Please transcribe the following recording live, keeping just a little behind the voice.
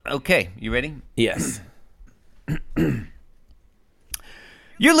Okay, you ready? Yes.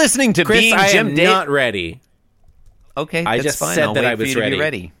 You're listening to Chris, Being I Jim am Davis. not ready. Okay, I that's just fine. said I'll that wait I for was you to ready. be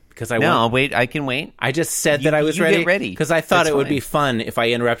ready. Because I'll wait. I can wait. I just said that I was ready. Get ready. Because I thought That's it would fine. be fun if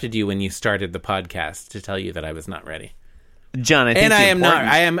I interrupted you when you started the podcast to tell you that I was not ready. John, I think And the I am not.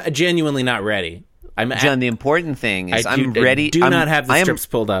 important- I am genuinely not ready. John, the important thing is I'm I ready. do not have the strips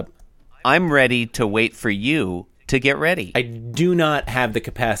pulled up. I'm ready to wait for you to get ready. I do not have the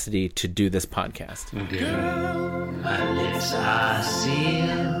capacity to do this podcast. Girl, my lips are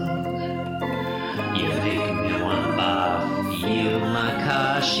sealed. You make me wanna barf. Yield my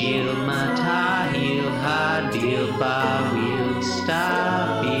car, shield my tie, heel, high deal, bar wheel,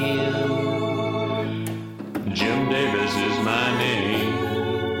 stop you. Jim Davis is my name.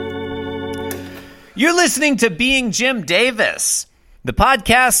 You're listening to Being Jim Davis, the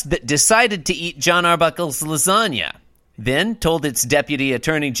podcast that decided to eat John Arbuckle's lasagna, then told its deputy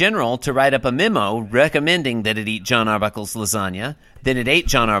attorney general to write up a memo recommending that it eat John Arbuckle's lasagna, then it ate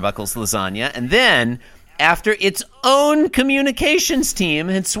John Arbuckle's lasagna, and then, after its own communications team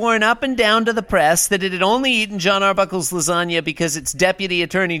had sworn up and down to the press that it had only eaten John Arbuckle's lasagna because its deputy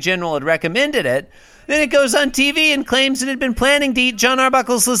attorney general had recommended it, then it goes on TV and claims it had been planning to eat John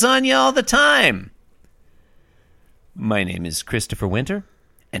Arbuckle's lasagna all the time. My name is Christopher Winter,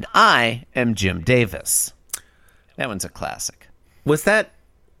 and I am Jim Davis. That one's a classic. Was that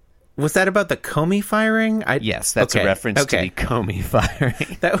about the Comey firing? Yes, that's a reference to the Comey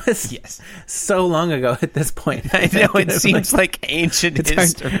firing. That was so long ago at this point. I know, it seems like ancient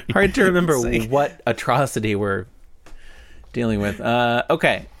history. Hard to remember It's like- what atrocity we're dealing with.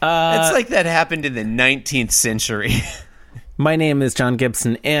 Okay. It's like that happened in the 19th century. My name is John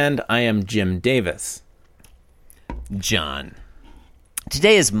Gibson, and I am Jim Davis. John.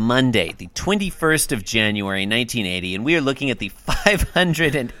 Today is Monday, the 21st of January, 1980, and we are looking at the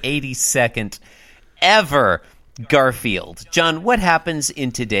 582nd ever Garfield. John, what happens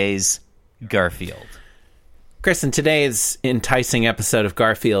in today's Garfield? Chris, in today's enticing episode of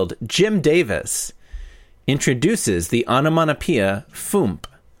Garfield, Jim Davis introduces the onomatopoeia foomp.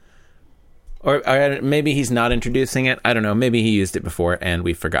 Or maybe he's not introducing it. I don't know. Maybe he used it before and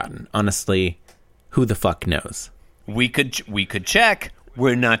we've forgotten. Honestly, who the fuck knows? We could check.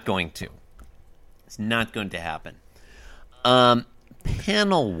 We're not going to. It's not going to happen.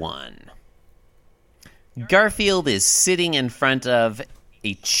 Panel 1. Garfield is sitting in front of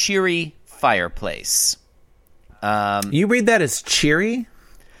a cheery fireplace. You read that as cheery?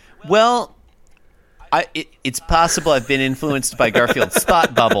 Well, it's possible I've been influenced by Garfield's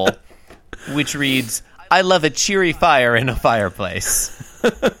thought bubble, which reads, I love a cheery fire in a fireplace.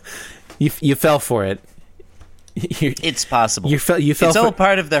 You fell for it. It's possible. You fell. It's all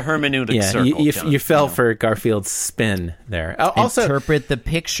part of the hermeneutic circle. You fell for Garfield's spin there. Also, interpret the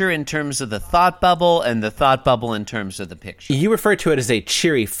picture in terms of the thought bubble and the thought bubble in terms of the picture. You refer to it as a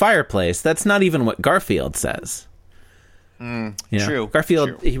cheery fireplace. That's not even what Garfield says. True. Garfield,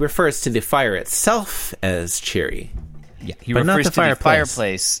 True. he refers to the fire itself as cheery. Yeah, he But not refers the to the fireplace.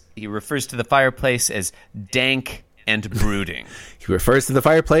 fireplace. He refers to the fireplace as dank and brooding. He refers to the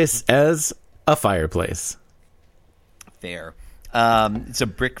fireplace as a fireplace. There. It's a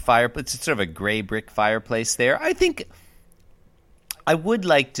brick fireplace. It's sort of a gray brick fireplace there. I would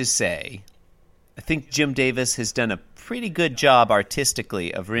like to say, I think Jim Davis has done a pretty good job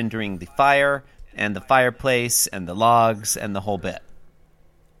artistically of rendering the fire and the fireplace and the logs and the whole bit.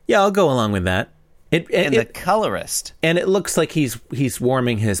 Yeah, I'll go along with that. The colorist. And it looks like he's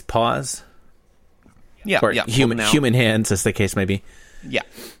warming his paws. Yeah, Or yeah. human hands, as the case may be. Yeah.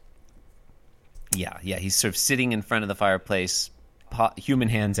 Yeah. He's sort of sitting in front of the fireplace, human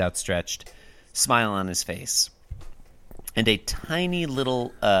hands outstretched, smile on his face. And a tiny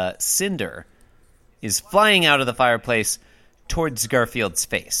little cinder is flying out of the fireplace towards Garfield's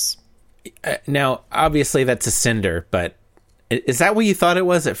face. Now, obviously that's a cinder, but is that what you thought it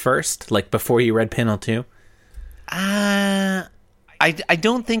was at first? Like before you read panel 2? I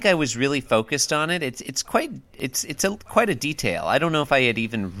don't think I was really focused on it. It's quite a detail. I don't know if I had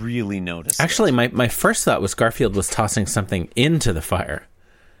even really noticed. Actually, my first thought was Garfield was tossing something into the fire.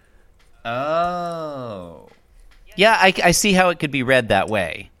 Oh. Yeah, I see how it could be read that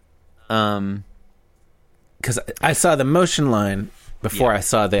way. Because I saw the motion line before Yeah. I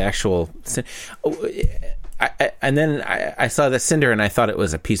saw the actual... And then I saw the cinder and I thought it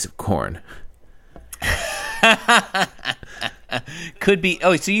was a piece of corn. Could be.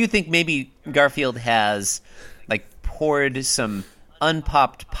 Oh, so you think maybe Garfield has poured some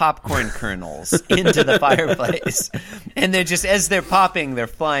unpopped popcorn kernels into the fireplace, and they're just, as they're popping, they're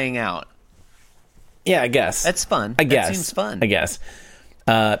flying out. Yeah, I guess. That's fun. I guess. That seems fun. I guess.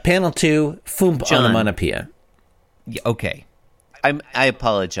 Panel 2, Foomp John. Onomatopoeia. Yeah, okay. I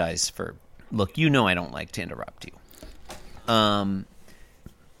apologize for... Look, you know I don't like to interrupt you.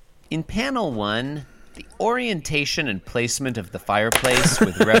 In panel 1, the orientation and placement of the fireplace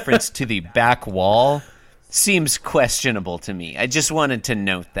with reference to the back wall seems questionable to me. I just wanted to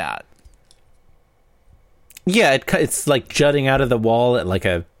note that. Yeah, it's like jutting out of the wall at like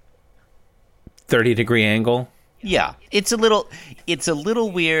a 30-degree angle. Yeah, it's a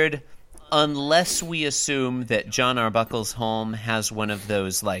little weird unless we assume that John Arbuckle's home has one of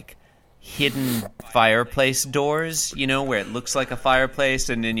those like hidden fireplace doors, you know, where it looks like a fireplace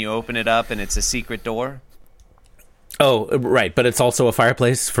and then you open it up and it's a secret door. Oh, right, but it's also a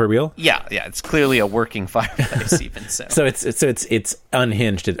fireplace for real? Yeah, it's clearly a working fireplace even so. So it's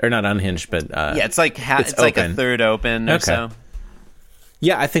unhinged, or not unhinged, but yeah, it's like it's open. like a third open or so.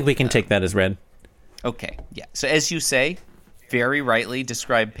 Yeah, I think we can take that as read. Okay, yeah. So as you say, very rightly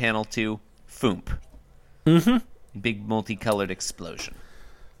describe panel 2, Foomp. Mm-hmm. Big multicolored explosion.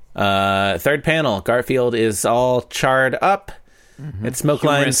 Third panel, Garfield is all charred up. Mm-hmm. It's smoke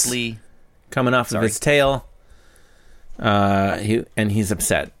lines Humorously coming off of his tail. He's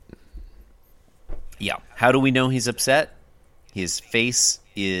upset. Yeah. How do we know he's upset? His face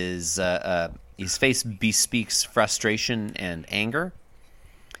bespeaks frustration and anger.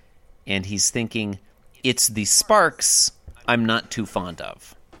 And he's thinking, it's the sparks I'm not too fond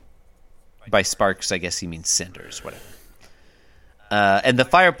of. By sparks, I guess he means cinders, whatever. And the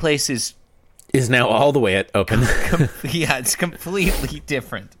fireplace is now all the way open. yeah, it's completely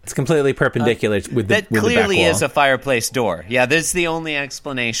different. It's completely perpendicular with the That with clearly the back wall. is a fireplace door. Yeah, that's the only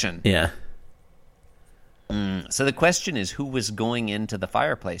explanation. Yeah. So the question is, who was going into the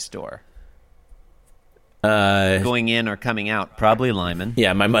fireplace door? Uh, Going in or coming out? Probably Lyman.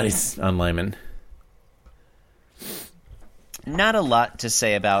 Yeah, my money's on Lyman. Not a lot to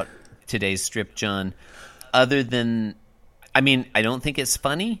say about today's strip, John, other than, I mean, I don't think it's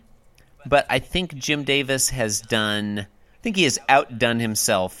funny, but I think Jim Davis he has outdone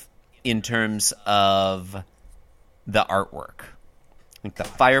himself in terms of the artwork. I think the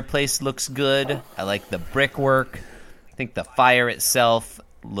fireplace looks good. I like the brickwork. I think the fire itself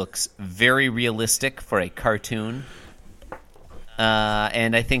looks very realistic for a cartoon.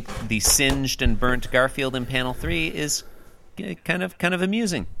 And I think the singed and burnt Garfield in panel 3 is kind of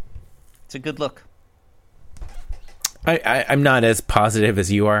amusing. It's a good look. I'm not as positive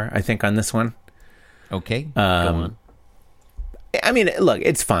as you are, I think, on this one. Okay, go on. I mean, look,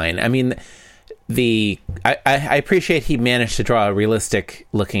 it's fine. I mean, I appreciate he managed to draw a realistic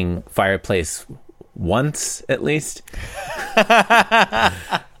looking fireplace once, at least.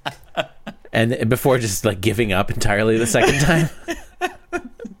 And before just like giving up entirely the second time.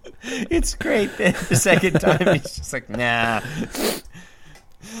 It's great that the second time he's just like, nah.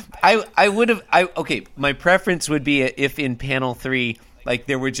 I would have okay, my preference would be if in panel 3 like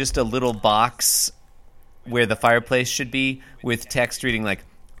there were just a little box where the fireplace should be with text reading like,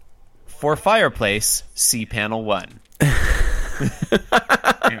 for fireplace, see panel 1.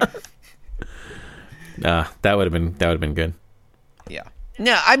 That would have been good. Yeah.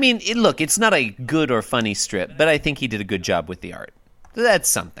 No, I mean, look, it's not a good or funny strip, but I think he did a good job with the art. That's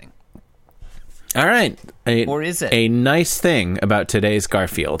something. All right. Or is it? A nice thing about today's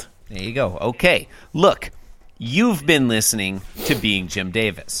Garfield. There you go. Okay. Look, you've been listening to Being Jim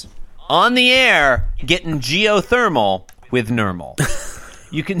Davis. On the air, getting geothermal with Nermal.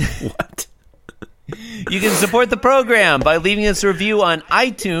 You can... What? You can support the program by leaving us a review on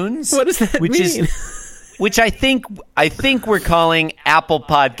iTunes. What does that mean? Which I think we're calling Apple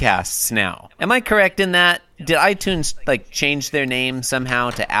Podcasts now. Am I correct in that? Did iTunes like change their name somehow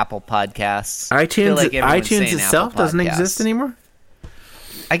to Apple Podcasts? iTunes itself doesn't exist anymore?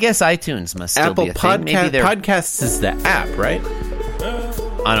 I guess iTunes must still Apple be a thing. Maybe they're... Podcasts is the app, right?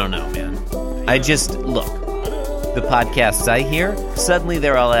 I don't know, man. I just look. The podcasts I hear, suddenly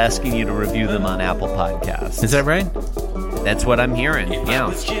they're all asking you to review them on Apple Podcasts. Is that right? That's what I'm hearing. Yeah.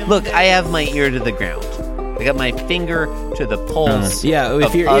 Look, I have my ear to the ground. I got my finger to the pulse. Yeah, if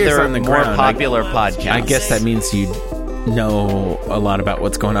of your ear's other on the more ground, popular podcasts. I guess that means you know a lot about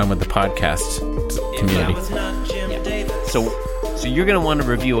what's going on with the podcast community. Yeah. So you're going to want to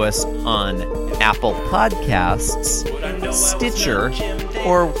review us on Apple Podcasts, Stitcher,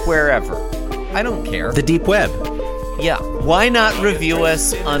 or wherever. I don't care. The deep web. Yeah. Why not review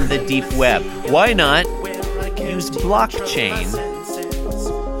us on the deep web? Why not use blockchain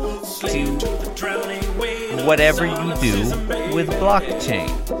to whatever you do with blockchain?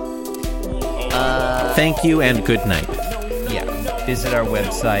 Thank you and good night. Yeah. Visit our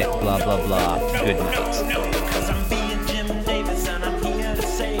website, blah, blah, blah. Good night.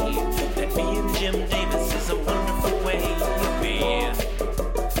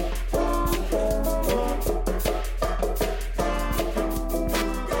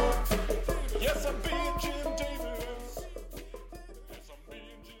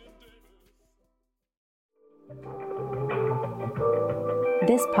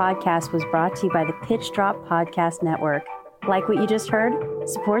 This podcast was brought to you by the Pitch Drop Podcast Network. Like what you just heard?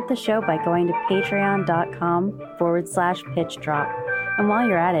 Support the show by going to patreon.com/pitchdrop. And while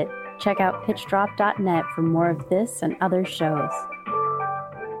you're at it, check out pitchdrop.net for more of this and other shows.